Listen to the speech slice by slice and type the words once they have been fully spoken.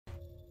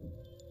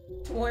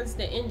towards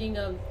the ending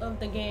of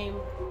the game.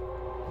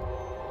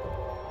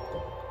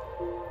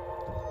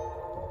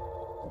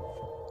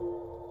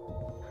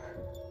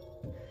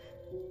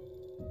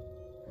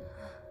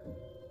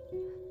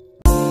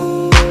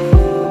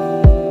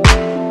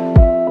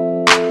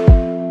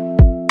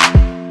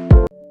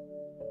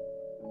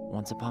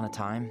 Once upon a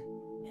time,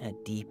 in a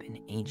deep and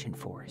ancient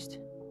forest,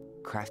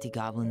 crafty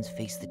goblins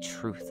faced the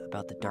truth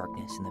about the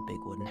darkness in the big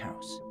wooden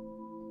house.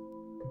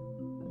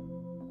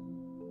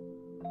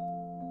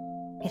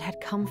 It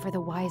had come for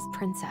the wise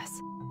princess,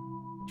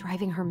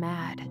 driving her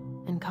mad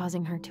and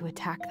causing her to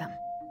attack them.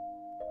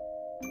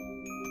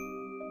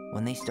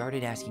 When they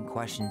started asking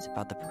questions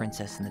about the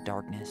princess in the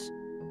darkness,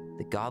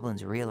 the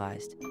goblins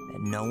realized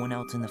that no one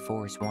else in the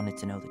forest wanted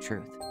to know the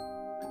truth.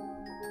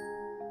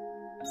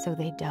 So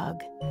they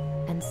dug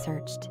and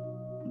searched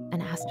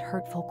and asked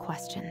hurtful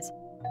questions,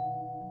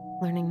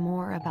 learning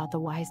more about the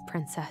wise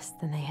princess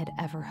than they had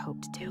ever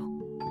hoped to.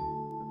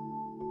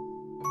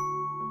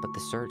 But the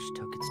search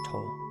took its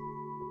toll.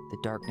 The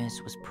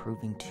darkness was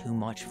proving too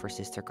much for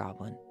Sister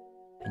Goblin,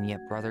 and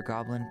yet Brother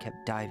Goblin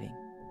kept diving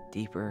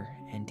deeper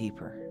and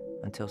deeper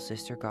until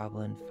Sister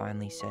Goblin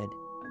finally said,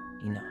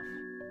 "Enough."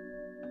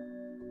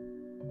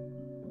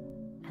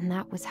 And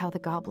that was how the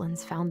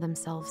goblins found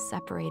themselves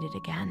separated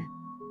again,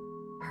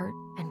 hurt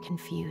and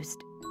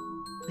confused,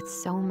 with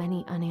so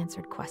many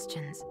unanswered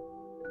questions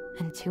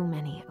and too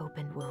many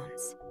open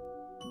wounds.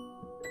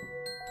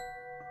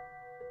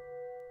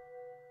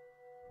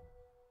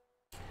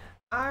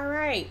 All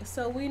right,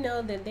 so we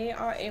know that they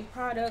are a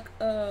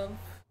product of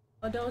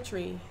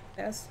adultery.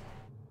 That's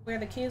where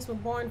the kids were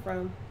born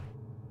from.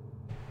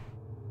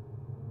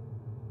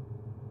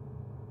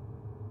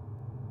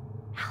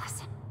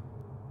 Aylson,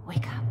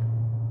 wake up.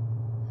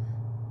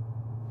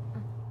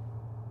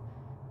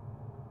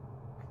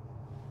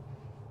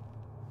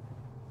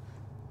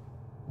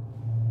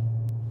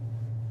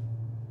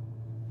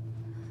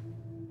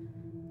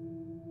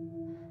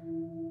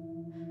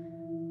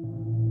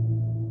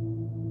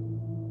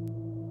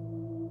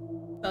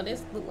 So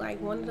this looked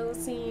like one of those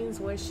scenes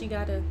where she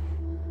gotta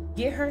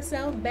get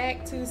herself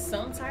back to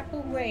some type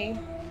of way,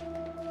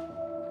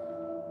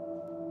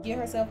 get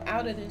herself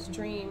out of this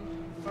dream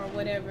or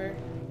whatever.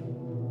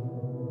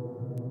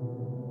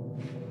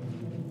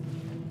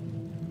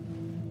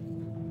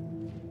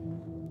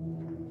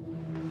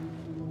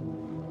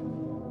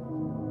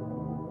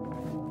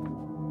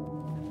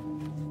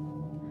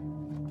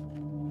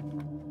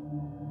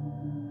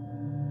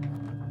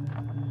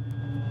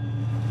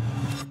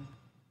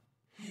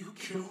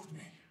 Killed me.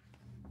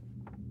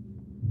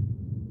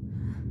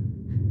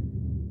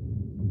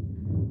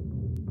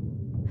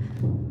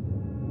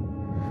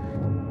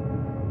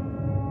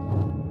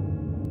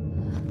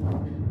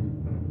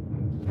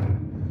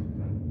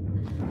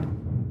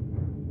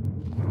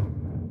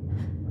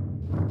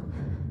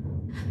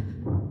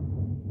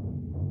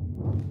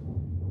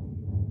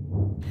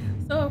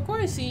 So of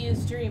course she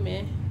is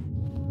dreaming.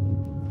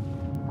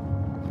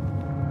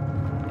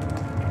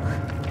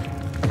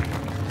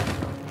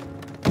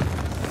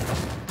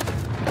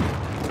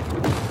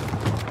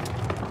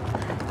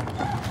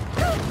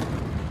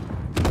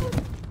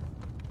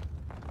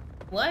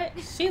 What?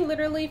 She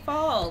literally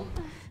fall.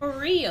 For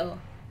real.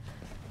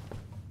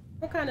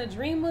 What kind of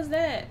dream was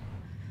that?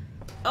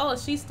 Oh,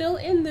 she's still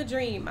in the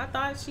dream. I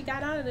thought she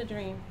got out of the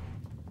dream.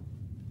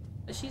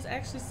 But she's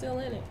actually still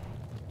in it.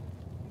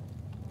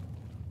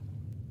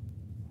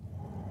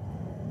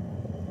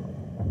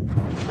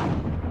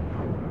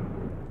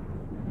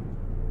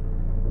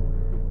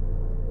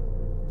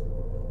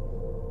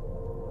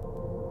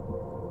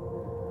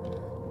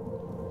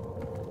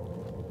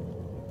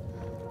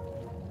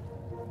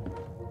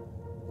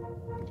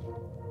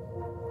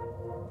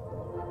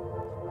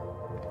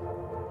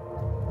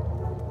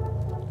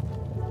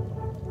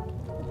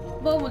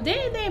 But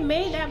didn't they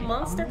make that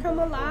monster come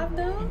alive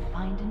though? And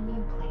find a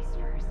new place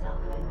for herself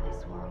in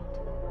this world,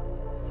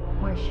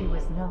 where she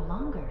was no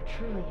longer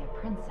truly a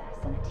princess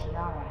in a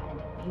tiara and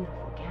a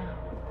beautiful gown,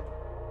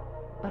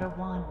 but a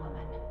wan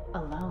woman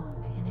alone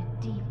in a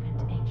deep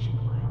and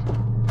ancient wood.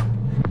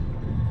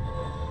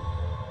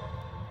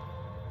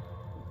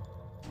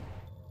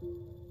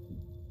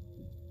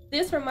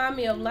 This reminds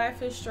me of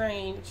Life is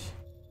Strange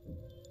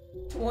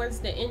towards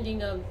the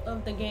ending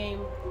of the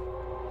game.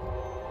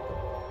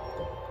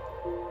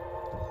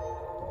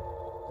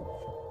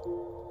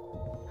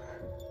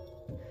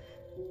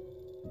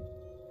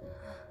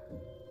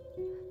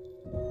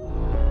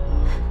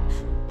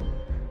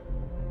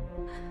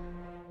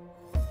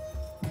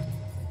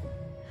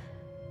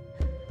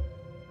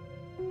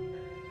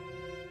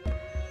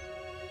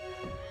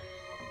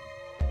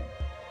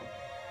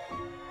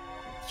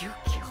 You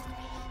killed me.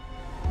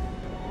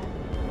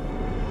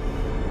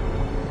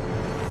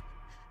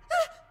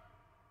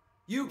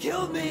 You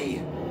killed me!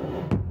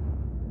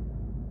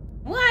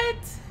 What?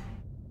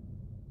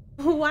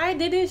 Why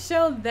did it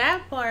show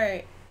that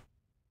part?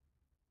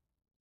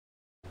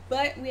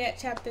 But we at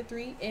chapter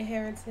 3,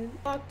 Inheritance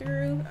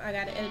walkthrough. I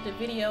gotta edit the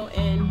video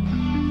and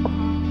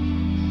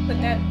put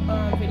that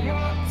video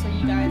up so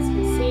you guys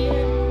can see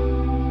it.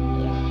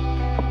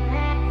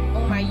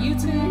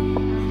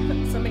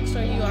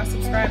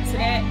 subscribe to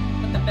that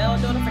with the bell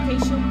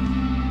notification.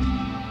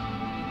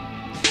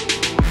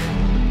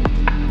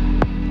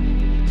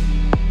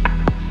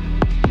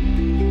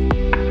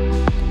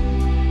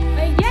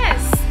 But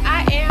yes,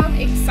 I am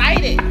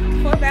excited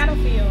for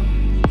Battlefield.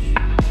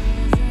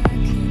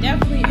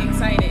 Definitely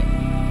excited.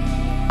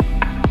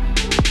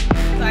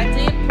 So I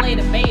did play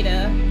the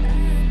beta.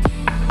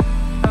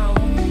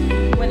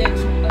 When it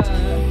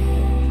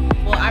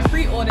well, I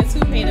pre-ordered to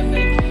play the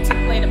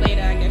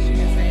beta, I guess you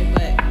can say,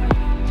 but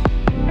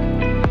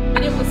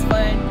it was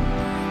fun.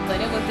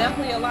 But it was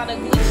definitely a lot of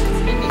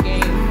glitches in the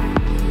game.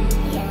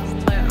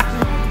 But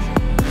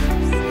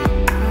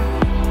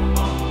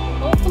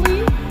hopefully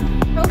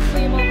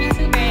it won't be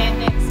too bad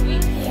next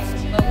week.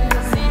 But we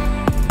will see.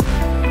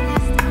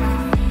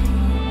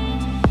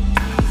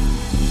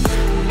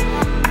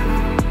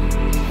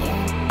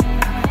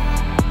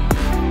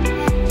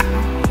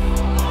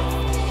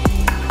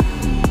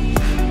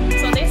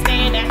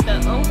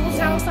 Uncle's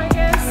house, I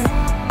guess.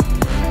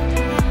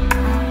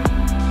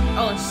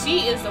 Oh,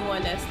 she is the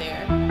one that's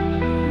there.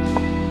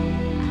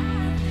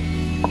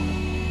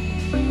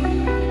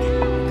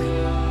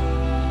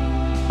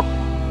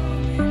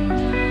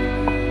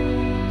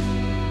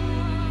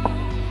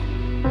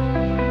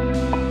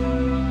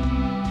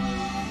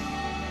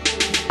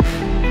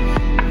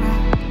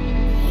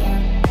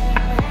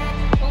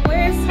 Well,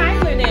 where's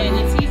Tyler then?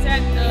 Is he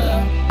at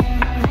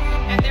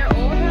their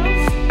old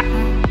house?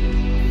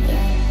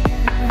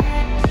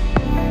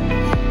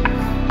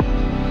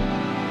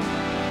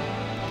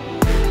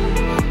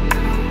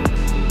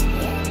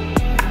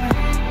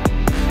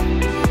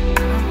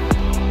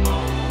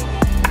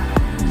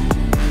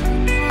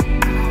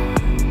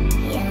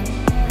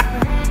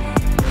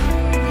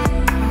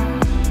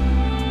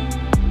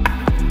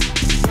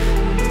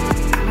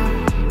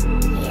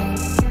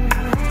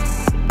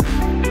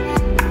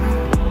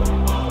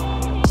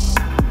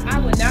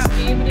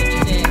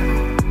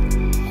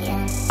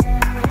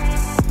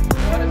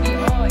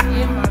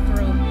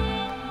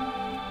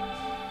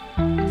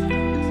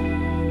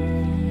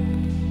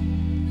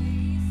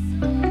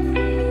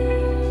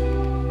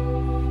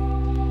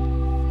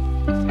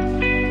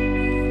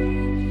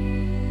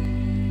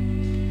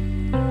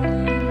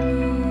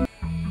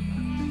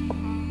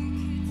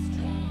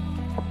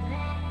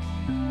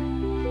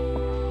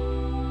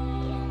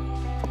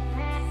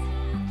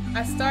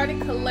 I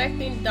started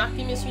collecting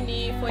documents you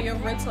need for your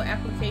rental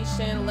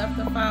application. Left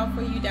a file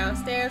for you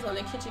downstairs on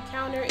the kitchen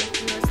counter. If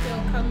you are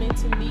still coming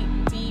to meet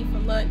D for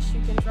lunch,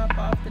 you can drop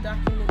off the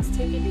documents.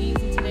 Take it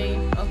easy today.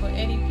 Uncle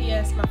Eddie,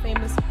 P.S. My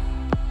famous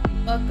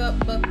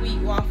buck-up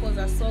buckwheat waffles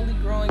are slowly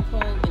growing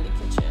cold in the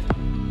kitchen.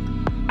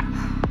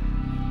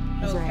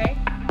 Okay.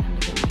 Time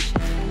to get my shit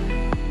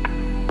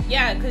together.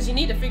 Yeah, because you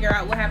need to figure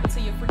out what happened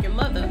to your freaking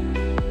mother.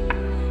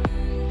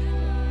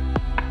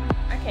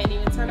 I can't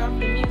even turn off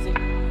the music.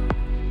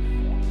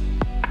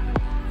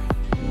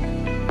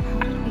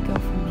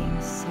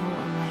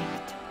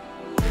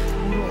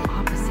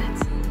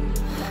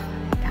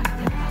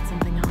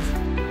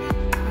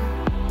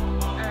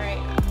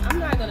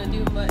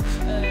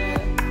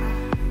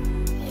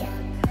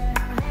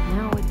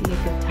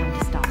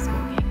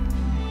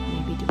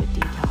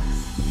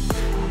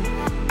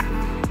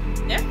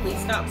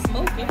 Stop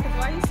smoking, because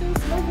why are you still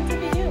smoking to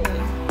begin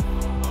with?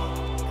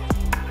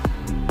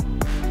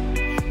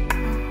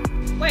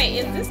 Wait,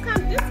 is this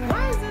kind of this?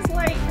 Why is this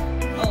like?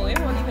 Oh, it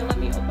won't even let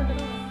me open the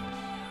door.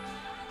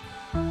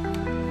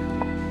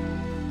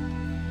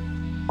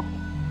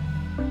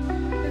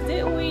 Cause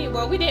didn't we?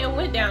 Well, we didn't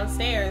went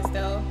downstairs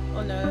though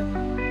on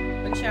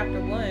chapter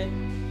 1.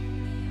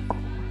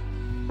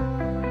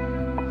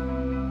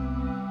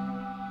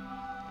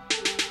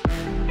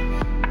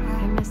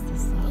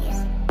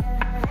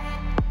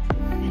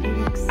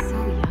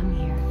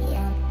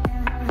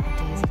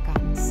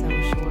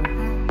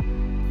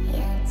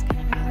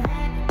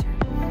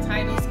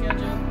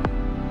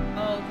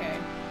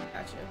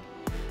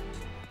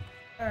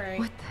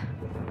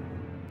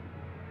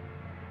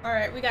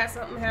 Alright, we got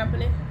something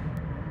happening.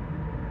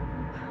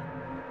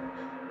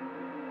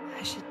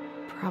 I should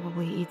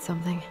probably eat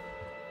something.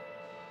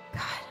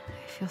 God,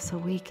 I feel so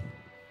weak.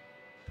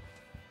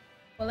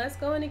 Well, let's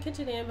go in the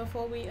kitchen then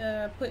before we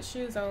put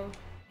shoes on.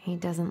 He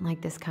doesn't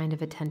like this kind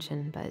of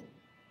attention, but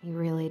he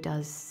really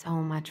does so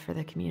much for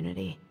the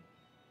community.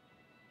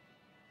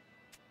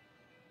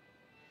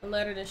 A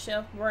letter to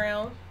Chef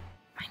Brown.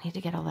 I need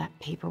to get all that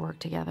paperwork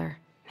together.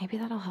 Maybe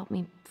that'll help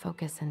me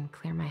focus and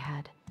clear my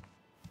head.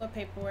 What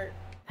paperwork?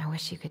 I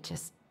wish you could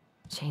just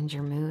change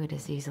your mood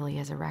as easily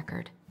as a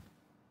record.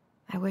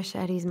 I wish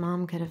Eddie's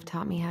mom could have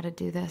taught me how to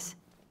do this.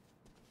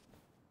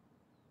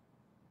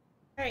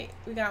 Alright,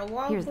 we got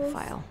waffles. Here's the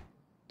file.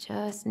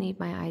 Just need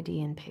my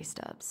ID and pay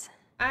stubs.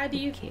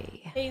 ID,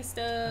 okay. pay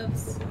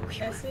stubs.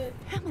 That's it.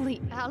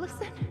 Emily,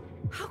 Aylson,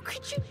 how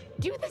could you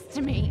do this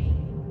to me?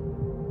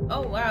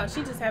 Oh wow,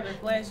 she just having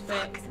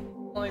flashbacks,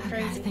 going I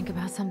crazy. gotta think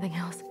about something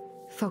else.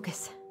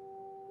 Focus.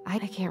 I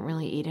can't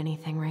really eat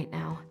anything right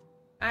now.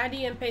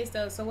 ID and pay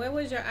stubs. So where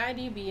would your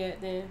ID be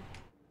at then?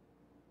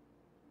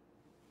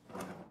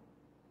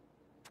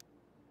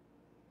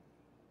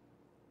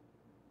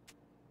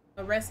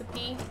 a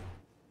recipe.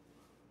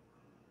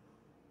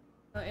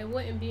 It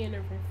wouldn't be in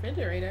the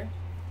refrigerator.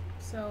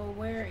 So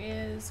where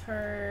is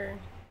her?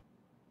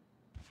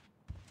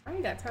 I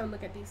ain't got time to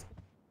look at these.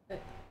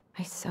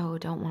 I so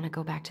don't want to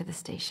go back to the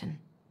station.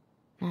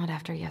 Not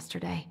after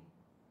yesterday.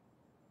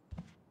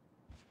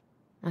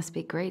 Must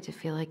be great to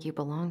feel like you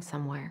belong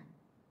somewhere.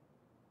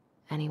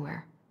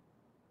 Anywhere.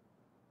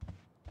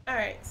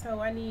 Alright, so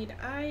I need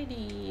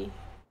ID.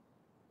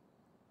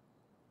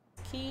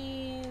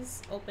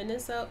 Keys. Open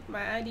this up.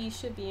 My ID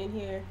should be in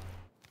here.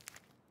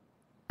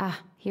 Ah,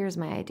 here's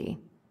my ID.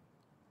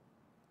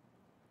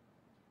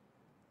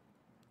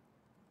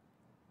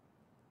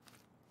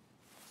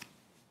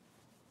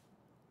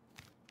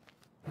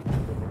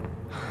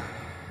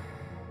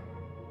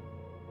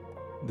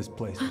 This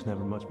place was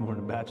never much more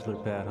than a bachelor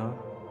pad, huh?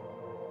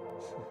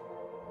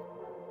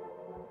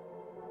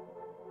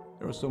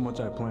 There was so much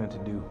I planned to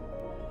do.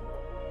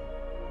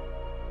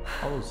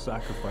 All those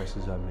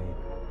sacrifices I made.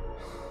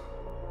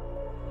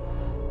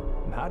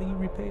 And how do you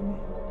repay me?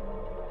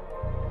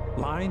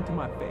 Lying to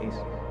my face?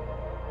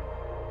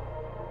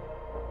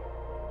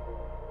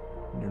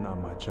 You're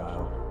not my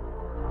child.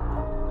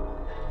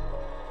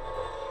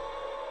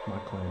 My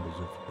clan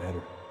deserves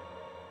better.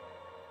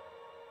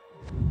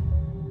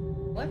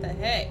 What the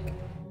heck?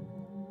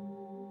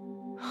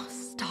 Oh,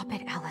 stop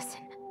it,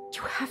 Alyson.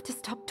 You have to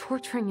stop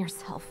torturing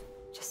yourself.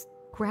 Just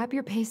grab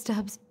your pay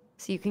stubs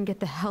so you can get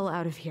the hell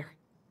out of here.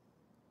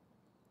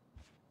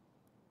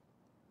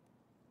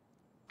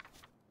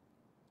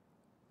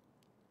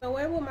 So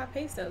where will my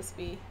pay stubs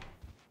be?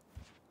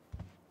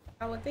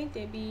 I would think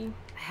they'd be...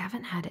 I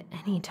haven't had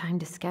any time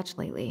to sketch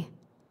lately.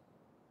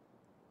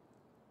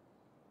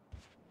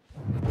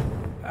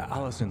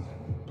 Alyson,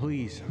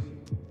 please.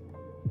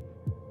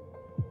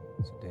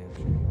 It's a damn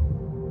shame.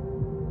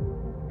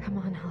 Come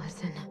on,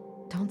 Alyson.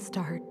 Don't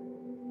start.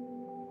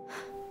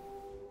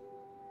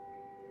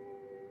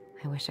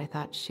 I wish I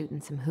thought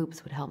shooting some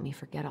hoops would help me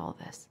forget all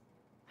this.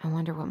 I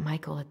wonder what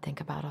Michael would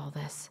think about all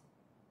this.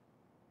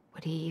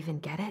 Would he even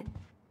get it?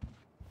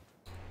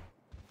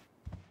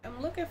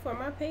 I'm looking for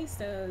my pay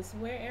stubs.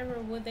 Wherever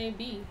would they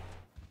be?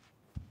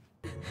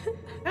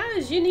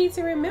 Guys, you need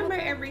to remember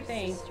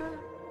everything. Sister,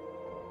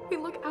 we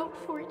look out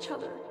for each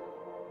other.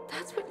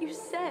 That's what you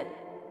said.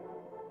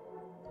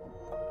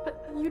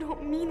 But you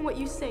don't mean what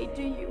you say,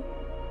 do you?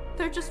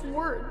 They're just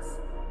words.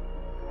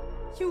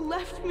 You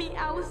left me,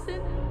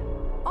 Alyson,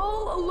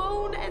 all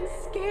alone and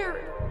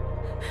scared.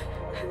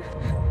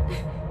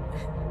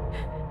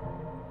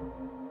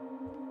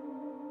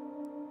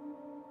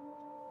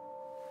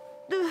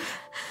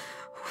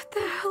 What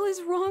the hell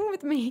is wrong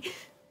with me?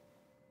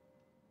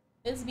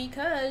 It's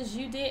because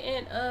you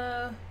didn't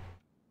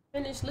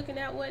finish looking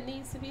at what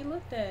needs to be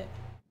looked at.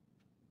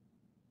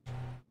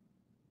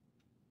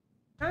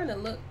 Kinda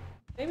look.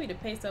 Maybe the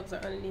pay stubs are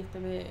underneath the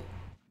bed.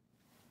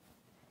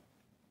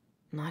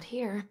 Not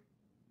here.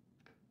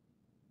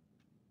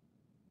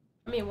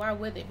 I mean, why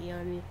would they be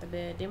underneath the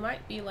bed? They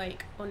might be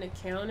like on the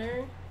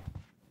counter.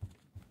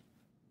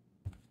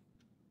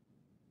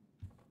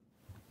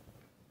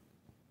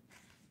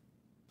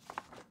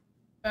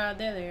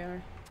 There they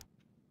are.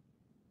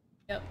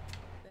 Yep,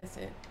 that's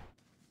it.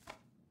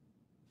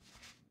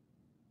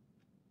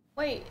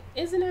 Wait,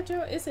 isn't that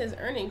your... It says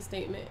earnings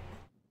statement.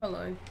 Hold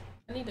on.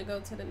 I need to go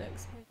to the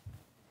next page.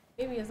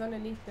 Maybe it's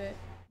underneath that.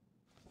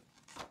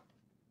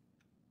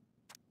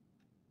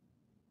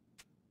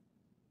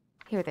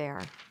 Here they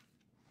are.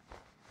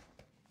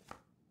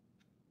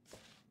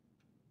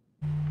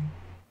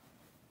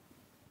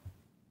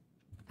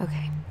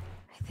 Okay,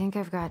 I think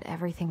I've got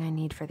everything I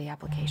need for the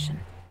application.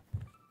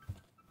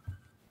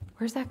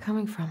 Where's that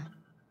coming from?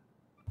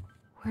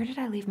 Where did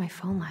I leave my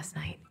phone last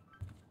night?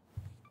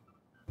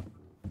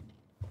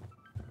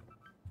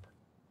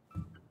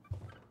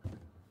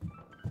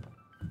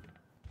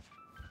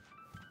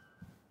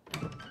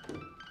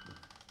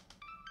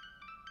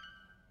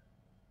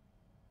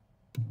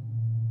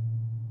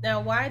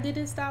 Now, why did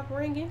it stop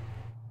ringing?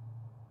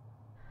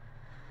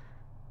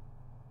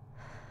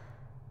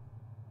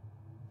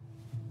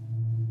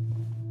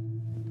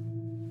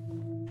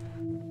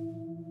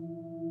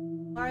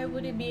 Why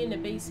would it be in the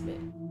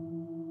basement?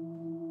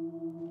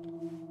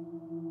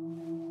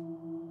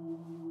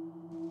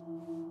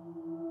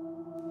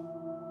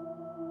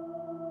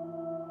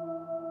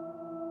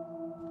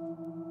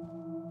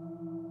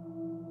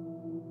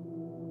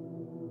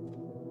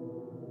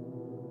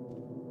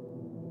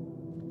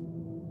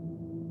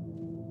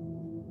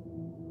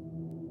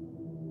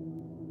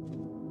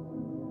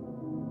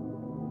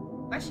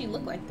 Why she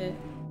look like that?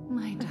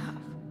 My dove.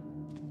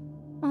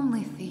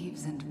 Only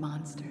thieves and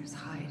monsters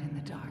hide in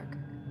the dark.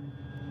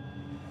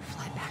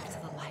 Fly back to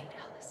the light,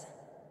 Alyson.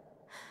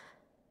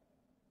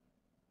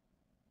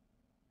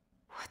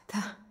 What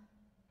the?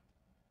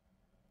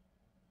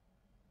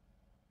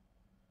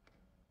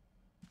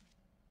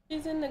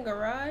 She's in the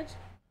garage?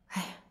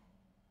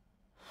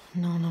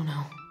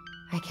 No.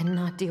 I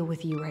cannot deal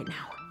with you right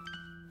now.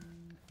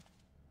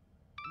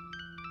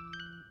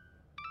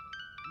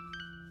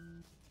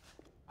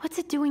 What's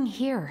it doing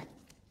here?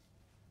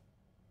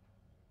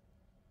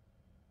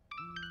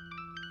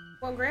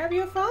 Well, grab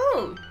your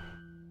phone.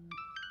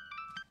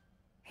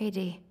 Hey,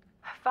 Dee.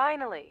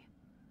 Finally.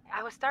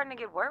 I was starting to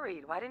get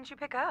worried. Why didn't you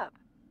pick up?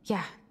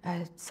 Yeah,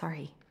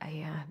 sorry.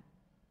 I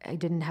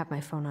didn't have my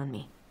phone on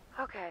me.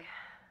 Okay.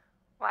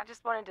 Well, I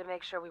just wanted to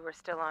make sure we were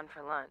still on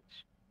for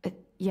lunch.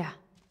 Yeah,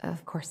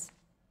 of course.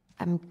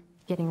 I'm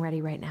getting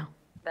ready right now.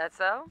 That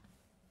so?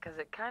 Because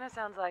it kind of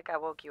sounds like I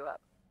woke you up.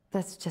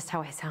 That's just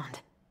how I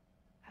sound.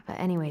 But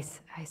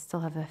anyways, I still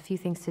have a few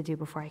things to do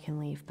before I can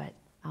leave, but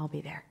I'll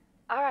be there.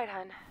 All right,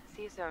 hun.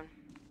 See you soon.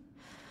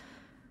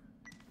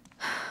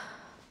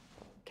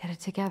 Get it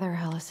together,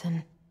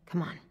 Aylson.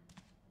 Come on.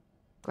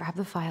 Grab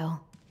the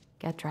file,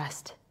 get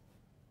dressed,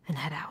 and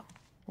head out.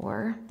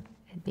 Or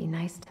it'd be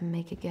nice to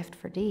make a gift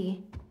for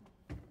Dee.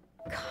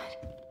 God.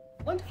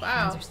 What My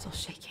hands file? are still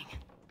shaking.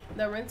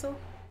 The rental?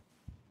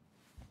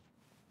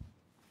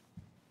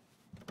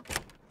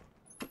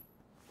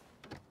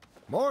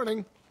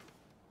 Morning.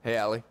 Hey,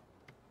 Allie.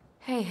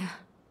 Hey.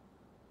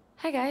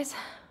 Hi, guys.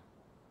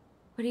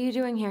 What are you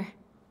doing here?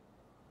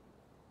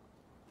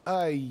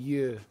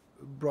 I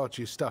brought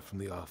you stuff from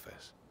the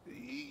office.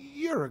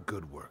 You're a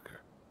good worker.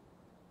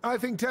 I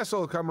think Tessa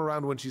will come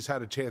around when she's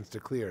had a chance to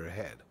clear her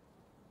head.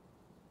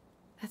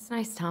 That's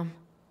nice, Tom.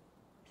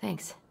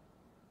 Thanks.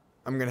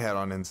 I'm gonna head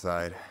on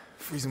inside.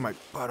 Freezing my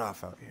butt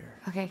off out here.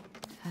 Okay,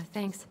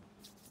 thanks.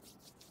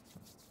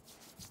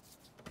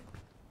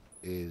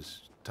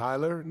 Is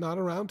Tyler not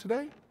around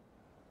today?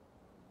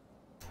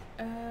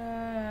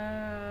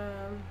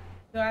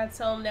 Do I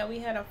tell him that we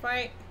had a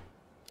fight?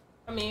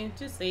 I mean,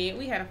 just say it.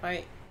 We had a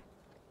fight.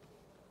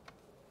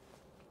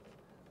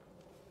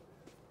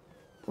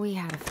 We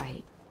had a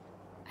fight.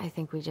 I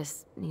think we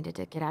just needed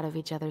to get out of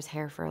each other's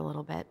hair for a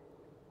little bit.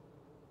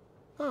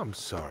 I'm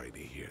sorry to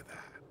hear that.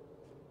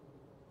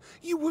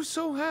 You were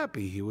so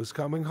happy he was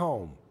coming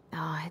home.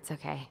 Oh, it's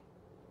okay.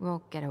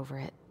 We'll get over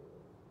it.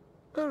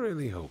 I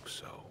really hope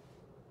so.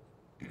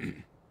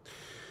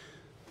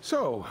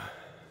 So,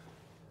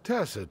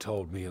 Tessa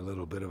told me a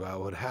little bit about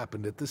what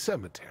happened at the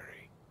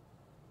cemetery.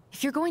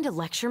 If you're going to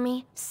lecture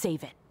me,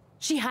 save it.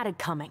 She had it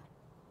coming.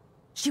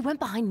 She went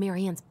behind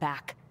Marianne's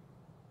back.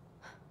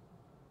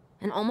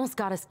 And almost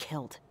got us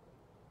killed.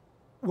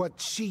 What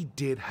she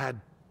did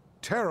had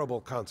terrible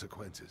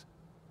consequences.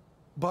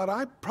 But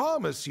I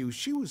promise you,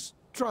 she was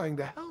trying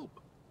to help.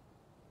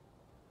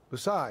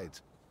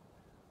 Besides,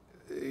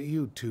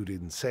 you two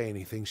didn't say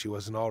anything she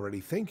wasn't already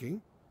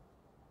thinking.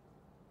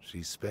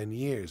 She spent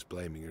years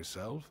blaming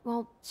herself.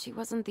 Well, she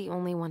wasn't the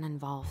only one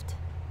involved.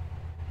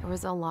 There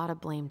was a lot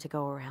of blame to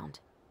go around.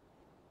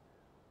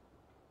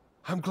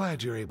 I'm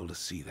glad you're able to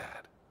see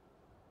that.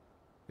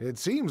 It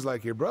seems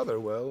like your brother,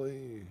 well,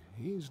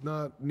 he's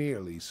not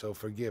nearly so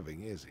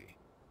forgiving, is he?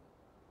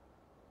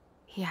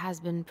 He has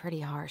been pretty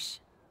harsh.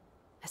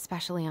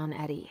 Especially on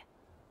Eddie.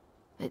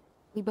 But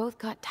we both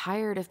got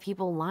tired of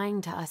people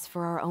lying to us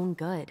for our own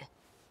good.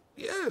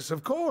 Yes,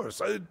 of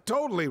course.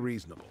 Totally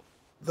reasonable.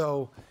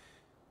 Though,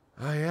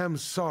 I am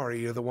sorry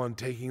you're the one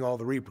taking all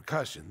the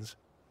repercussions.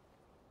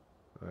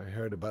 I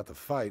heard about the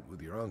fight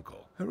with your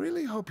uncle. I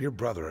really hope your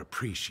brother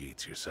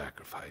appreciates your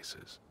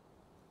sacrifices.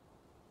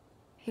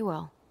 He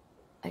will.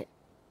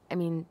 I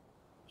mean,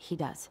 he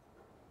does.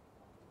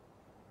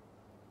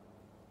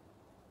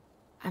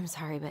 I'm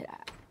sorry, but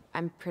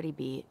I'm pretty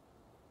beat.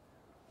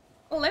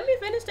 Well, let me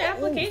finish the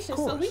application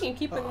so we course. can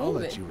keep it I'll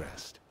moving. let you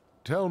rest.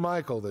 Tell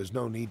Michael there's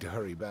no need to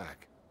hurry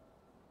back.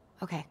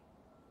 Okay.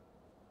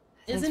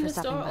 Isn't the Thanks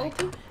for store stopping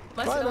by. open?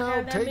 Must Bye not now,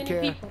 have that take many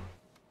care. people.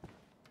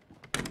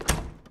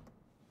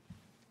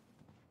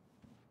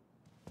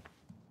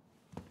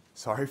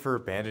 Sorry for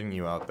abandoning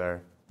you out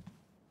there.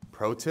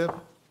 Pro tip?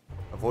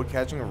 Avoid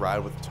catching a ride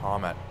with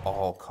Tom at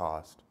all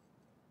cost.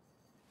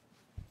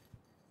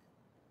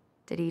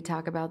 Did he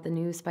talk about the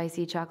new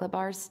spicy chocolate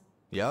bars?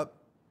 Yep.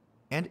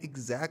 And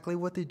exactly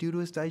what they do to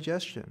his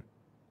digestion.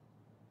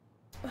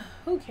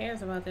 Who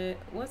cares about that?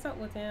 What's up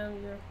with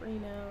him? You're free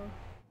now.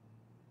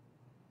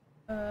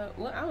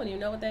 Well, I don't even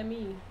know what that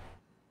means.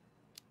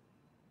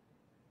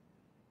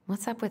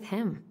 What's up with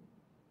him?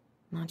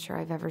 Not sure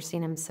I've ever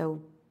seen him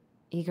so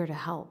eager to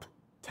help.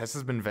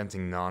 Tessa's been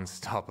venting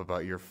nonstop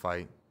about your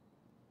fight.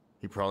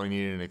 He probably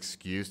needed an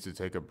excuse to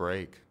take a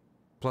break.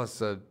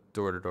 Plus,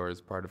 door-to-door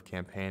is part of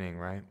campaigning,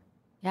 right?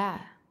 Yeah,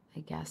 I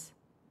guess.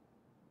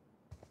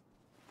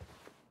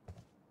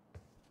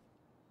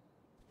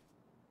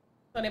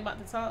 So they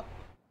about to talk.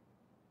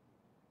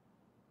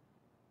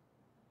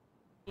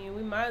 Yeah,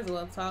 we might as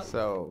well talk.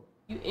 So,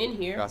 You in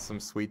here? got some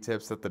sweet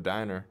tips at the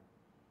diner.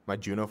 My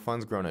Juno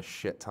fund's grown a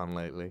shit ton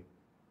lately.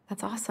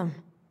 That's awesome.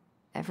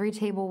 Every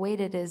table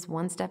waited is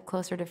one step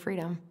closer to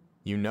freedom.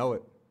 You know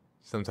it.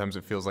 Sometimes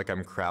it feels like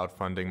I'm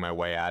crowdfunding my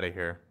way out of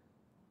here.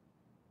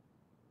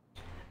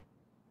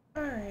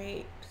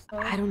 Alright. So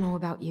I don't know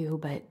about you,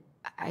 but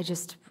I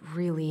just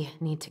really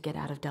need to get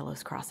out of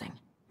Delos Crossing.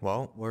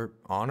 Well, we're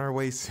on our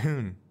way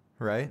soon,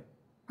 right?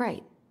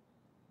 Right.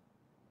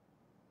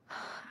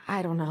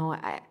 I don't know.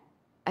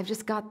 I've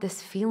just got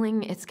this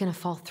feeling it's gonna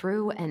fall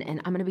through and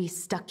I'm gonna be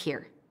stuck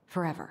here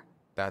forever.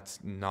 That's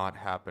not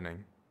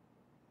happening.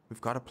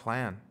 We've got a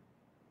plan.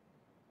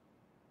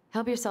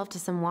 Help yourself to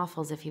some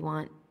waffles if you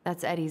want.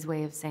 That's Eddie's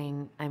way of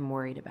saying I'm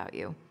worried about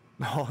you.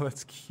 Oh,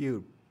 that's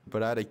cute.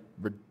 But I had a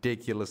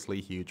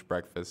ridiculously huge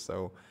breakfast,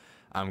 so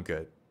I'm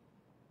good.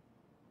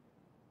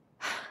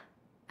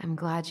 I'm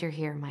glad you're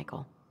here,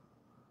 Michael.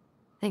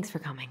 Thanks for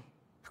coming.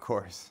 Of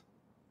course.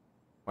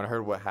 When I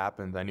heard what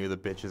happened, I knew the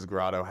bitch's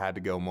grotto had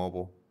to go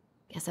mobile.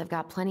 Guess I've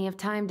got plenty of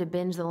time to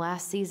binge the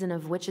last season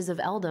of Witches of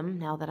Eldom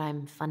now that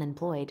I'm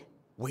fun-employed.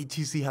 Wait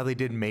till you see how they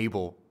did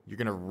Mabel. You're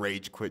gonna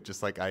rage quit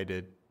just like I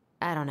did.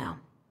 I don't know.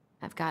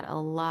 I've got a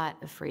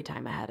lot of free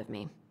time ahead of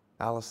me.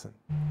 Alyson,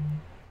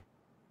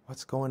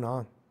 what's going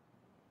on?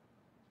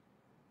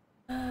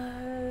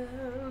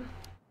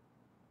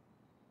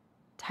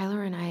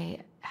 Tyler and I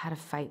had a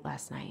fight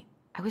last night.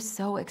 I was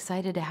so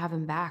excited to have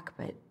him back,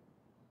 but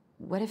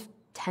what if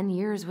 10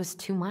 years was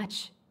too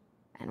much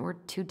and we're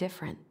too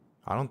different?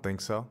 I don't think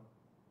so.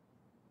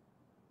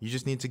 You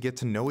just need to get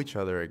to know each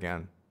other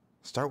again.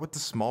 Start with the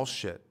small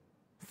shit.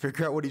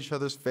 Figure out what each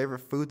other's favorite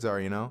foods are,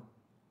 you know?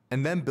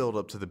 And then build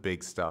up to the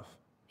big stuff.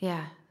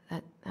 Yeah,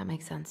 that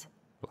makes sense.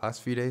 The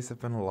last few days have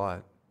been a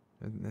lot.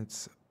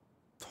 It's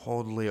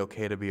totally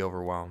okay to be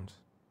overwhelmed.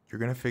 You're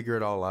gonna figure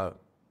it all out.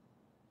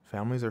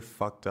 Families are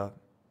fucked up.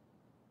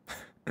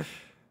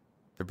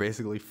 They're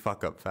basically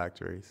fuck-up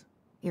factories.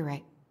 You're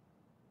right.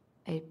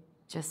 I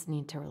just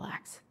need to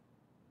relax.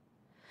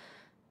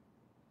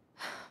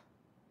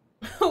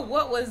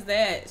 What was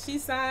that? She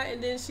sighed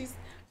and then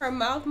her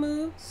mouth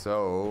moved.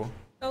 So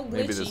So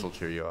maybe glitchy. this will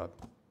cheer you up.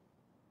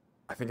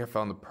 I think I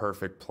found the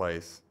perfect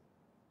place.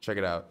 Check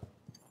it out.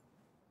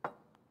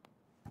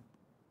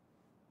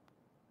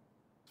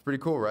 It's pretty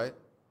cool, right?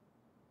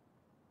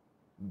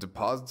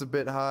 Deposit's a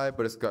bit high,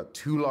 but it's got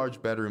 2 large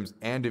bedrooms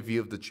and a view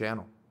of the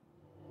channel.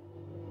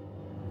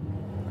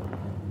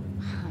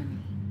 Honey,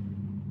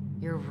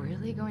 you're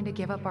really going to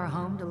give up our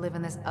home to live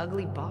in this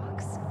ugly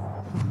box?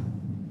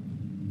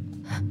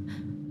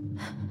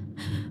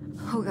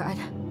 Oh God.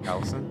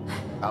 Alyson?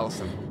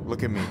 Alyson,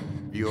 look at me.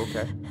 You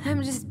okay?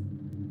 I'm just...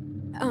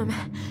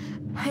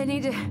 I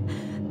need to...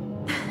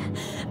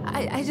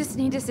 I just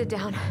need to sit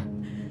down.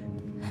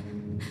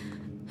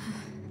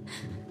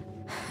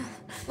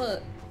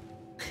 Look,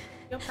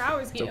 your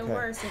power's getting okay.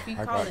 worse if you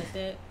I call got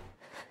it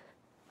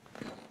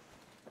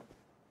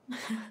that.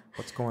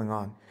 What's going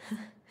on?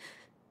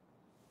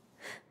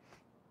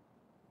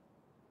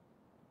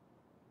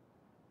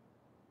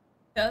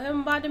 Tell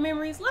him about the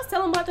memories. Let's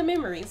tell him about the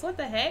memories. What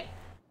the heck?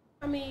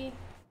 I mean...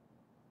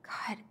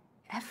 God,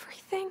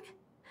 everything?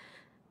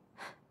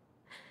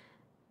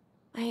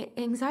 My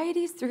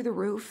anxiety's through the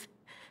roof.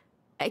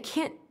 I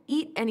can't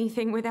eat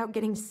anything without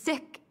getting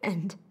sick,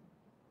 and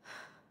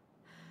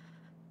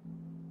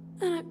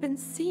I've been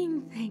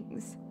seeing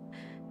things.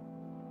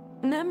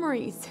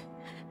 Memories.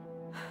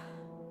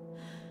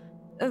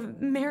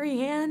 Of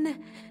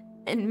Marianne,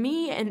 and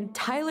me, and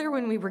Tyler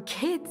when we were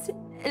kids,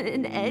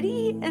 and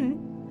Eddie,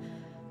 and...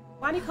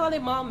 Why do you call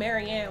it Mom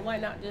Marianne? Why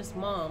not just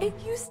Mom? It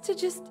used to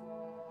just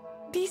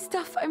be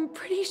stuff I'm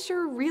pretty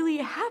sure really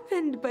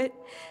happened, but...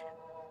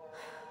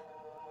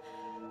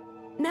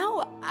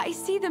 now I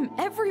see them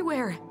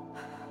everywhere.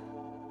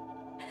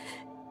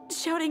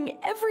 Shouting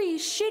every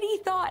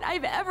shitty thought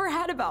I've ever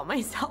had about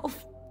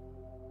myself.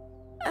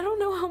 I don't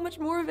know how much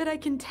more of it I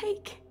can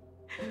take.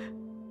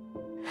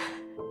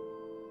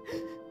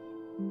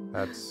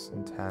 That's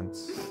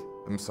intense.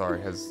 I'm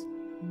sorry, has...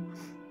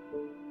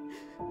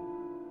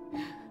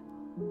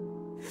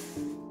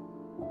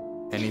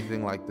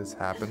 anything like this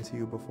happened to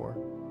you before?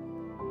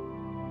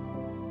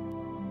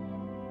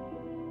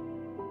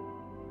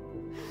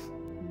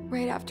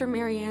 Right after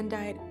Marianne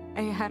died,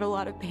 I had a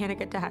lot of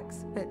panic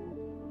attacks, but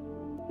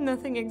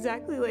nothing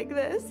exactly like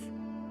this.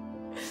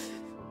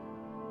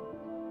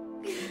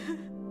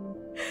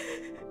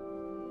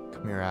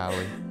 Come here,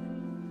 Allie.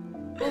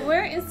 Well,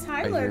 where is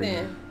Tyler you.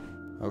 then?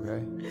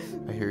 Okay,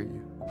 I hear you.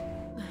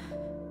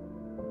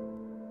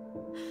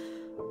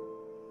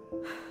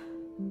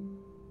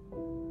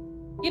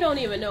 You don't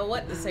even know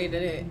what to say to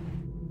that.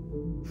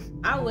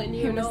 I wouldn't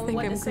even know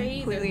what to say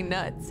either. Completely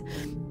nuts.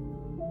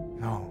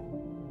 No,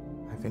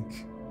 I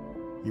think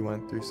you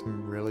went through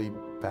some really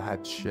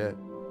bad shit.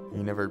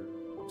 You never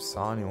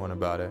saw anyone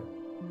about it,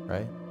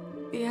 right?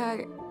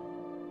 Yeah,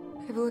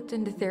 I've looked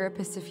into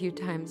therapists a few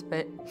times,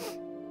 but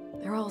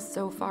they're all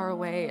so far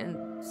away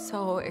and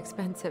so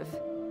expensive.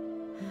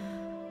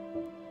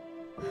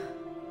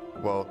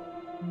 Well,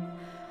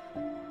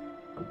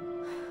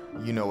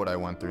 you know what I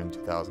went through in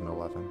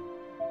 2011.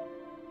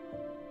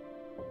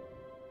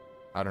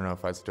 I don't know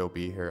if I'd still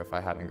be here if I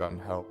hadn't gotten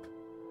help.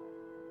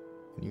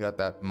 And you got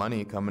that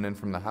money coming in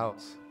from the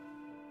house.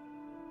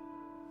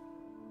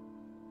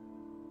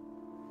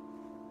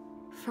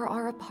 For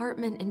our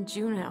apartment in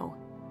Juneau.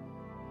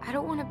 I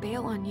don't want to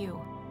bail on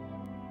you.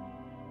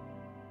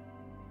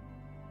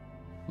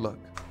 Look,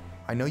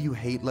 I know you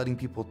hate letting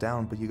people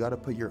down, but you gotta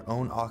put your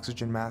own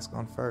oxygen mask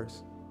on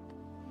first.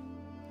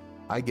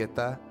 I get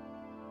that,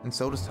 and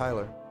so does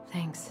Tyler.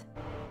 Thanks.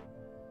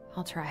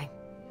 I'll try.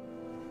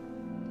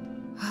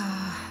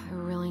 I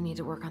really need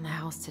to work on the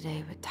house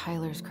today, but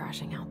Tyler's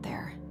crashing out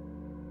there.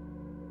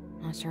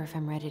 Not sure if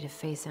I'm ready to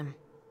face him.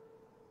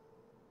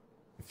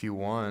 If you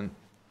want,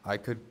 I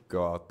could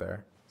go out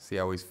there, see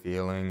how he's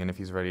feeling, and if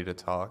he's ready to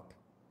talk.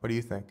 What do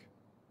you think?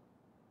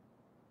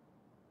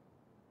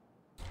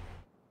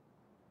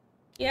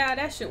 Yeah,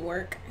 that should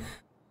work.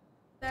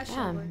 That should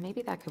Yeah, work.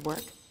 maybe that could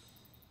work.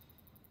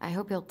 I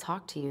hope he'll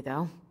talk to you,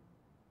 though.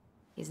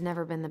 He's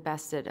never been the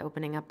best at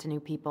opening up to new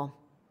people.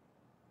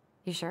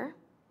 You sure?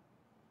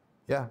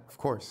 Yeah, of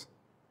course.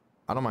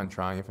 I don't mind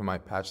trying if it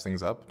might patch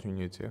things up between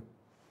you two.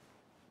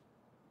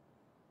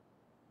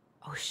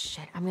 Oh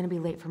shit, I'm gonna be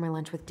late for my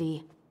lunch with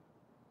Dee.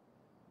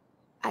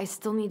 I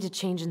still need to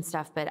change and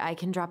stuff, but I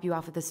can drop you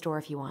off at the store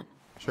if you want.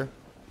 Sure,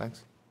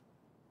 thanks.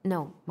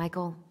 No,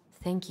 Michael,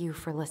 thank you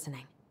for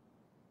listening.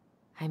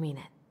 I mean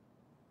it.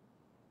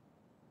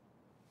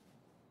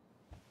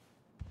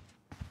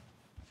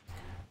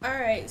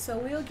 Alright, so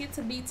we'll get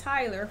to be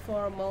Tyler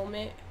for a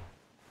moment.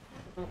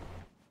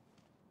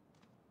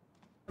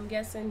 I'm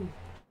guessing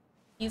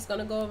he's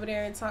gonna go over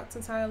there and talk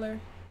to Tyler.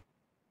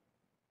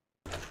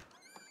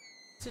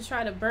 To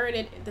try to burn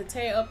it, to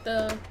tear up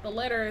the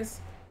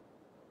letters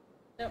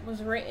that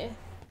was written.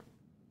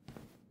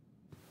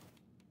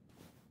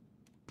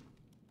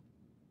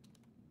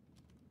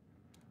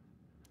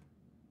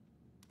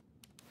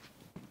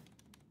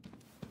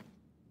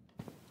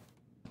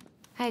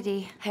 Hi,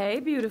 Dee. Hey,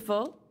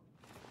 beautiful.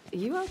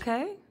 You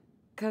okay?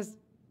 'Cause,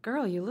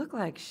 girl, you look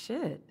like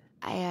shit.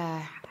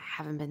 I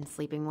haven't been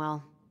sleeping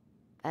well.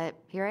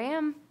 Here I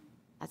am.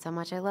 That's how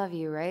much I love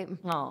you, right?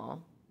 Aw.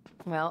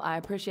 Well, I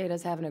appreciate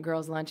us having a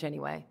girls' lunch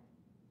anyway.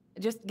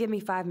 Just give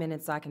me 5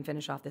 minutes so I can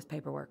finish off this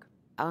paperwork.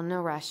 Oh,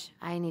 no rush.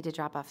 I need to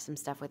drop off some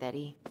stuff with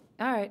Eddie.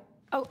 All right.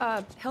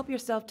 Oh, help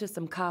yourself to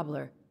some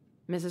cobbler.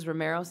 Mrs.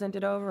 Romero sent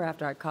it over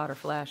after I caught her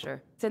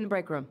flasher. It's in the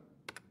break room.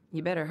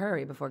 You better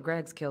hurry before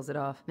Greggs kills it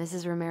off.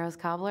 Mrs. Romero's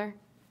cobbler?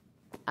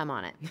 I'm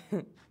on it.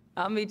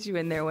 I'll meet you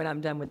in there when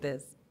I'm done with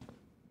this.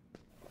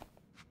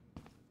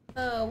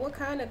 What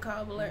kind of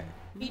cobbler?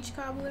 Peach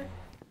cobbler?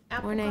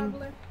 Apple Morning.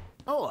 cobbler?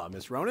 Hola,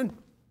 Miss Ronan.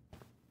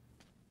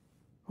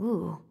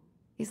 Ooh,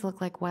 these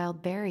look like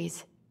wild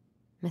berries.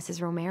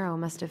 Mrs. Romero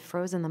must have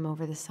frozen them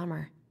over the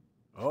summer.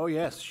 Oh,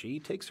 yes, she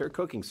takes her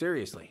cooking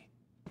seriously.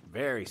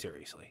 Very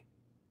seriously.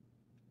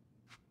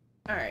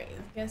 Alright,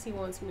 I guess he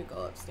wants me to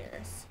go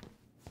upstairs.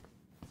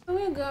 So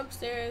we'll go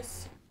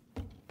upstairs.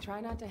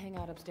 Try not to hang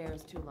out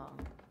upstairs too long.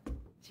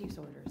 Chief's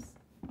orders.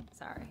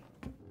 Sorry.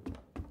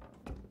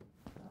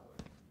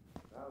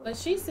 But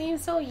she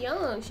seems so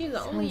young. She's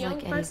the only young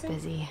Sounds like Eddie's person.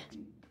 busy.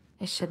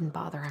 I shouldn't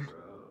bother him.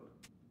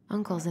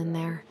 Uncle's in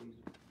there.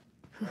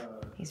 Whew,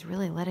 he's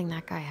really letting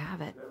that guy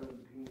have it.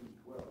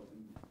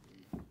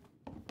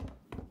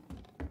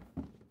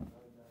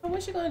 So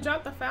where's she gonna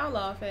drop the foul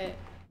off at?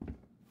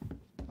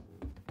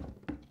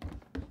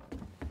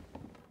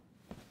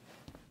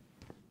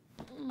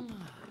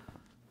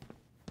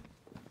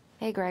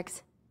 Hey,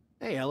 Greggs.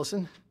 Hey,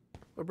 Aylson.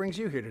 What brings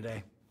you here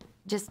today?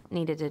 Just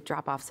needed to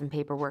drop off some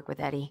paperwork with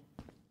Eddie.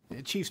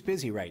 The Chief's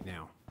busy right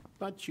now,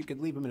 but you could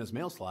leave him in his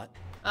mail slot.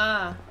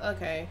 Ah,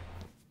 okay.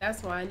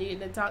 That's why I needed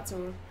to talk to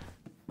him.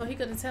 Well, he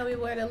could have tell me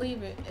where to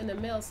leave it in the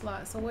mail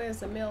slot. So where's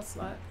the mail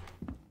slot?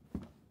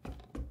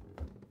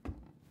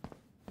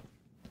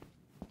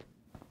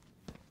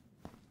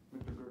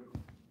 Mr.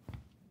 Gershom,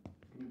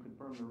 can you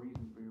confirm the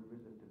reason for your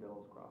visit to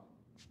Devil's Crossing?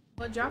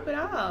 Well, drop it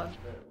off.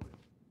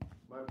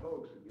 My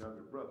folks and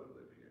younger brother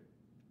live here.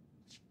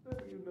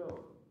 Maybe you know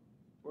him.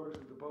 Works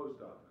at the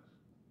post office.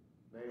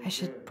 I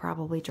should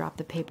probably drop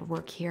the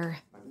paperwork here.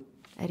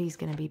 Eddie's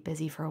gonna be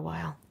busy for a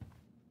while.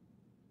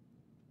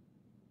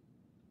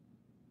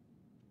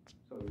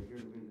 So you're here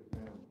to visit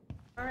family.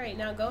 Alright,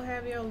 now go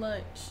have your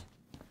lunch.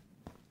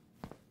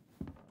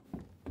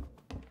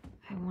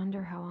 I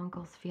wonder how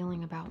Uncle's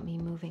feeling about me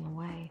moving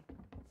away.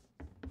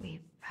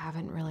 We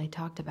haven't really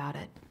talked about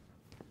it.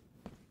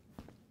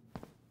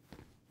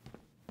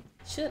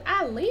 Should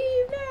I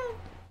leave now?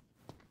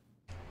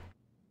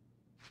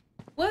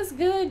 What's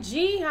good,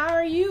 G? How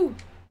are you?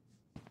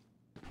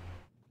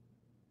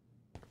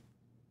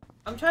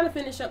 I'm trying to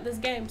finish up this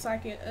game so I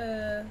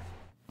can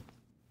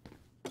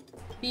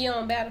be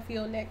on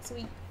Battlefield next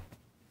week.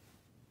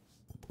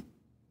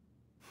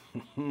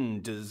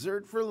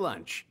 Dessert for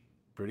lunch.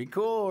 Pretty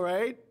cool,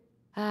 right?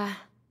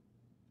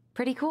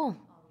 Pretty cool.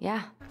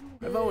 Yeah.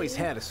 I've always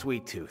had a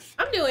sweet tooth.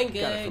 I'm doing Got it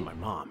good. from my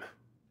mom.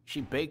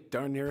 She baked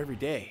darn near every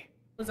day.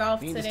 Was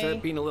off Need to today.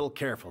 start being a little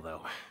careful,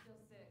 though.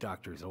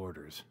 Doctor's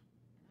orders.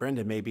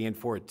 Brenda may be in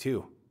for it,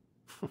 too.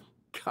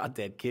 God,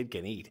 that kid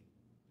can eat.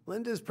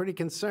 Linda's pretty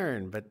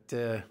concerned, but,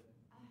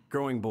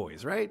 growing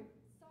boys, right?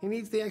 He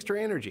needs the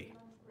extra energy.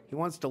 He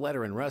wants to let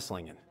her in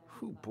wrestling, and,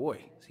 whew,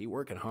 boy, is he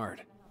working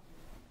hard.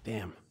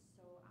 Damn.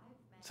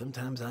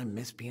 Sometimes I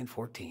miss being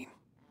 14.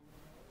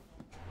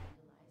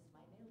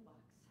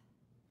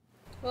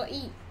 Well,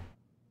 eat.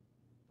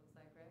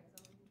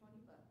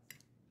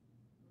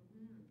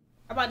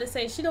 I'm about to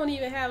say, she don't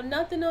even have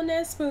nothing on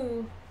that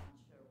spoon.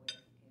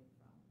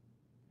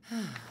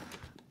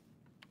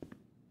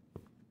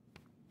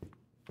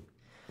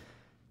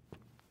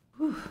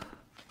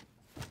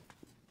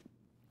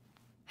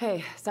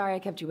 Hey, sorry I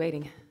kept you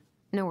waiting.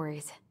 No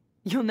worries.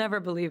 You'll never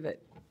believe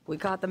it. We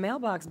caught the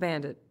mailbox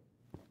bandit.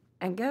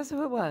 And guess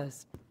who it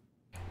was?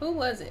 Who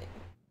was it?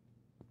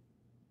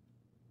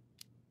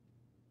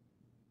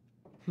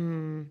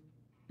 An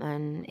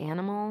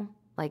animal?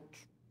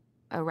 Like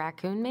a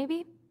raccoon,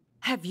 maybe?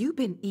 Have you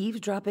been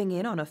eavesdropping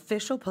in on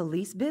official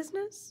police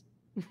business?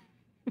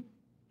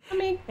 I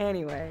mean...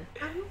 Anyway,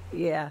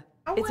 yeah.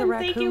 I It's a wouldn't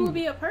think it raccoon. would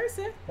be a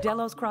person.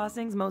 Delos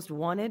Crossing's most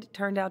wanted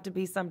turned out to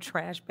be some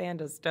trash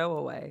panda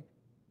stowaway.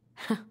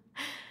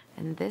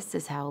 And this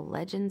is how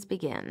legends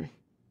begin.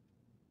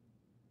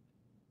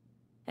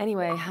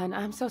 Anyway, hun,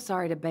 I'm so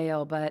sorry to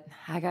bail, but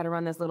I gotta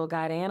run this little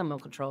guy to animal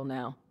control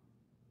now.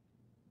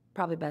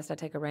 Probably best I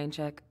take a rain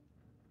check.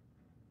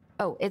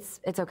 Oh, it's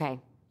okay.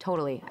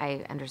 Totally,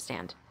 I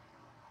understand.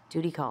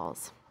 Duty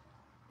calls.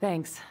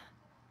 Thanks.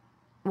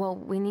 Well,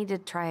 we need to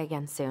try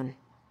again soon.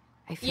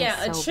 I feel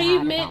Yeah, so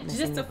achievement bad about missing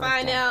just to your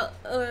find birthday. out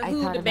I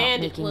who thought the about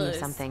bandit making was. you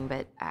something,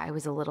 but I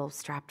was a little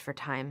strapped for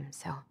time,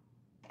 so...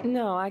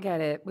 No, I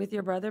get it. With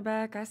your brother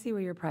back, I see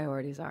where your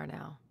priorities are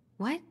now.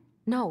 What?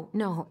 No,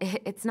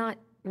 it's not...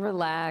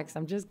 Relax,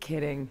 I'm just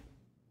kidding.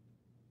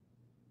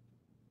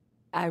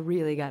 I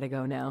really gotta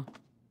go now.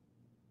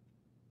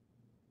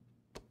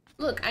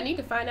 Look, I need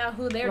to find out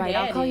who their Right,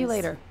 dad is. I'll call you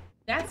later.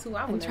 That's who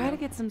I want And to try know. to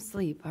get some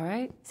sleep, all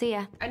right? See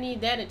ya. I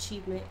need that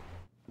achievement.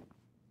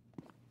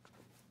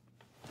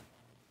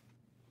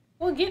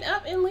 Well, get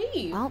up and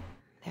leave. Well,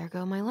 there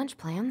go my lunch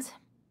plans.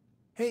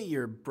 Hey,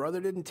 your brother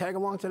didn't tag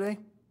along today?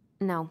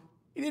 No.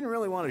 He didn't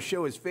really want to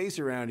show his face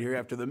around here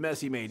after the mess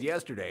he made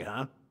yesterday,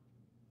 huh?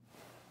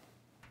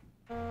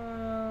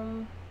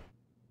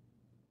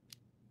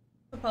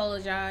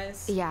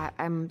 Apologize. Yeah,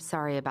 I'm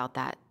sorry about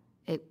that.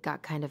 It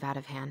got kind of out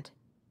of hand.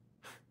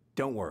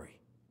 Don't worry.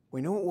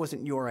 We know it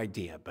wasn't your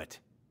idea, but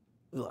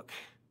look.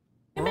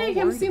 It we're all made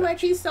him worried seem about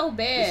like you. he's so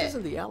bad. This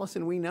isn't the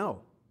Alyson we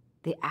know.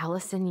 The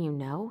Alyson you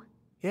know?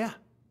 Yeah,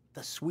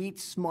 the sweet,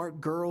 smart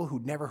girl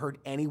who'd never hurt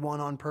anyone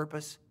on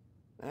purpose.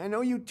 I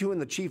know you two and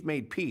the chief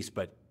made peace,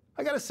 but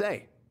I gotta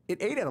say,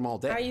 it ate at him all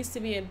day. I used to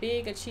be a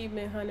big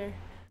achievement hunter.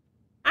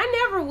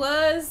 I never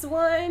was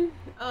one.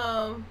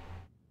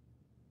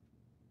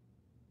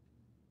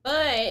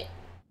 But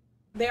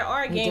there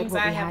are We did games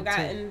what I we have had to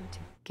gotten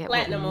get what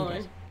we platinum on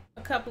needed.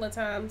 a couple of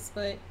times,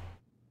 but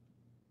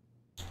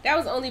that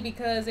was only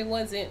because it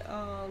wasn't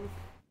All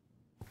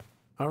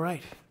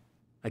right.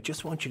 I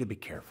just want you to be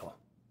careful.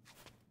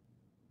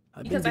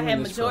 I've been because I doing had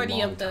this for a majority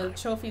long of the time.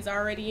 trophies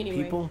already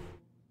anyway. People,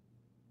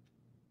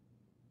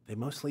 they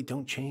mostly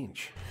don't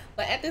change.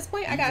 But at this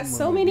point, I got Even when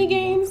so we many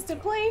really want games to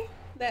play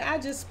that I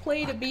just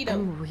play to beat them.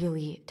 I'm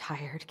really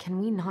tired. Can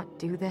we not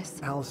do this?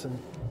 Alyson,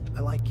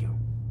 I like you.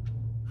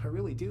 I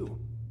really do.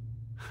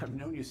 I've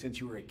known you since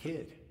you were a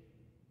kid.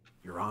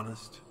 You're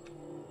honest,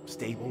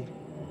 stable.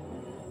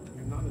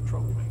 You're not a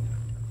troublemaker.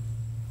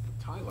 But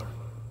Tyler,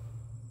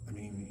 I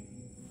mean,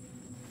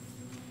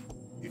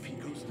 if he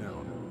goes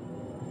down,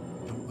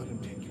 don't let him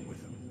take you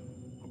with him,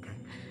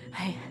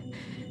 okay?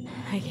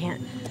 I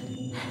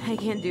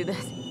can't do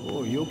this.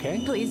 oh, you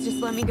okay? Please just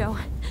let me go.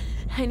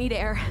 I need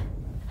air.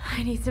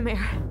 I need some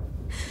air.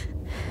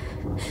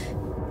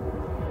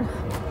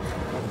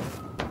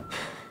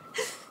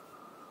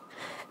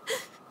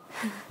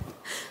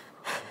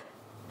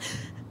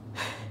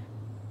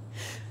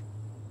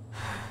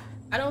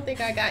 I don't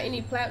think I got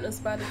any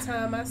platinums by the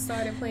time I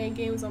started playing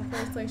games on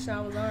PlayStation.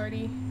 I was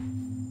already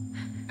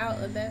out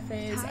of that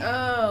phase.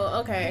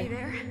 Oh, okay. Are you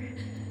there?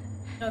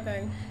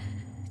 Okay.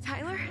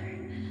 Tyler?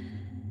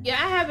 Yeah,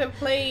 I haven't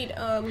played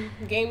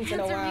games in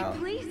a Answer me, while.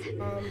 please.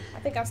 I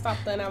think I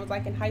stopped when I was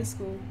like in high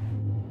school.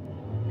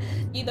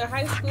 Either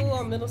high school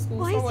or middle school,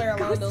 Why is he somewhere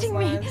along those ghosting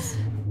me? lines.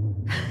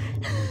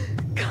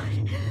 God.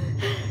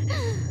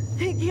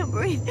 I can't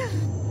breathe.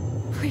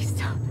 Please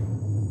stop.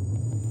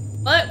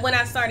 But when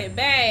I started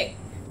back,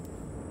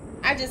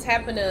 I just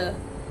happened to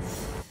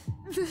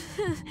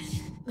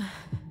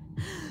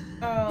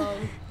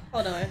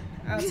hold on.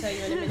 I'll tell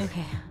you in a minute.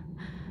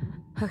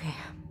 Okay.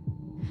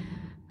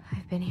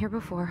 I've been here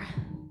before.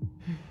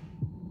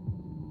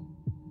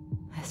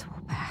 This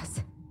will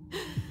pass.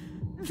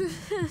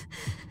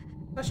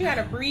 But you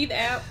gotta breathe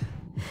out.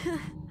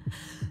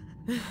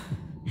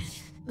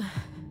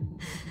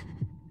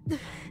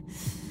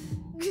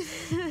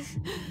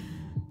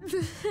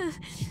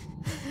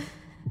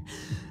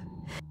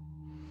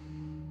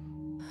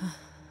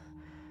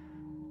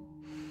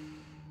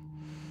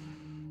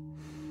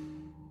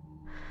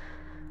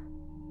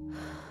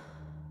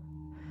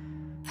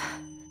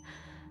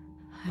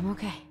 I'm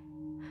okay.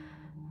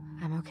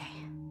 I'm okay.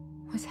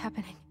 What's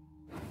happening?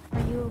 Are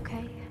you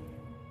okay?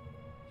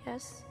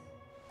 Yes?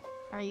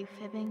 Are you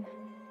fibbing?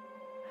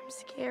 I'm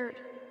scared.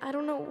 I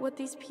don't know what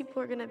these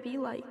people are gonna be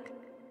like.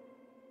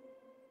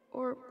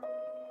 Or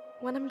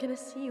when I'm gonna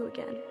see you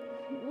again.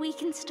 We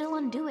can still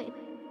undo it.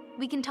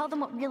 We can tell them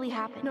what really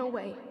happened. No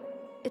way.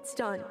 It's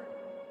done.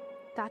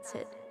 That's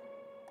it.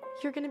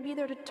 You're gonna be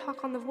there to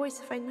talk on the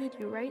voice if I need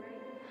you, right?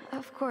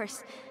 Of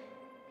course.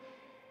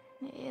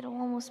 It'll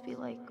almost be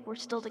like we're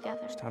still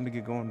together. It's time to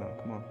get going now.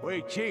 Come on.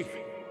 Wait, Chief.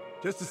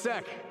 Just a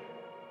sec.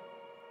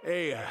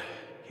 Hey,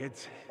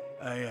 kids.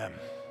 I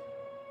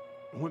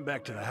went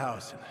back to the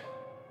house and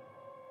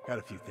got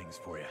a few things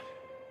for you.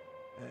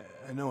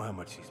 I know how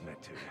much these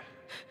meant to you.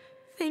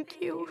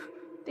 Thank you.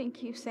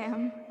 Thank you,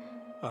 Sam.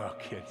 Oh,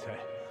 kids,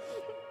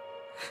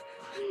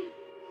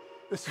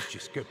 this is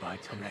just goodbye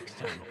till next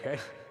time, okay?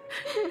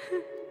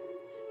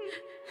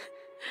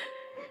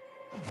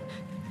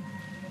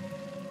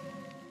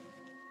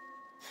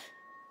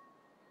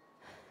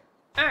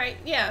 Alright,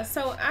 yeah,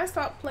 so I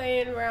stopped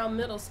playing around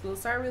middle school,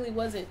 so I really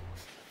wasn't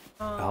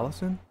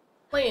Aylson?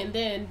 playing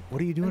then.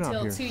 What are you doing out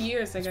until here? 2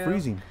 years ago. It's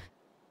freezing.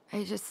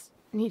 I just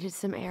needed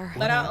some air.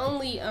 But I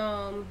only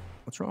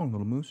What's wrong,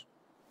 little moose?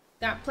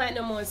 got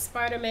platinum on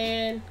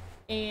Spider-Man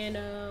and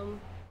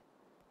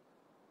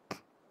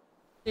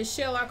the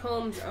Sherlock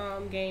Holmes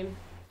game.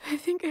 I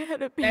think I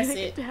had a That's panic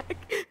it.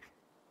 attack.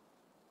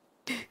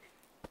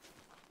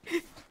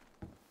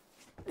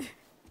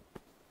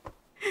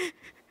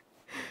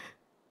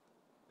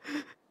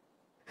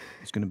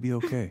 It's gonna be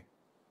okay.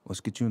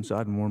 Let's get you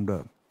inside and warmed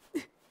up.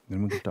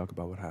 Then we can talk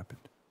about what happened.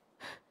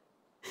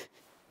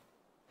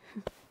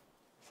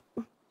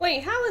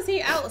 Wait, how was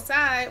he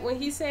outside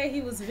when he said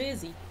he was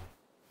busy?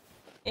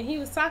 And he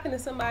was talking to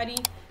somebody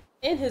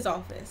in his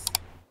office.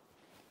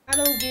 I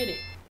don't get it.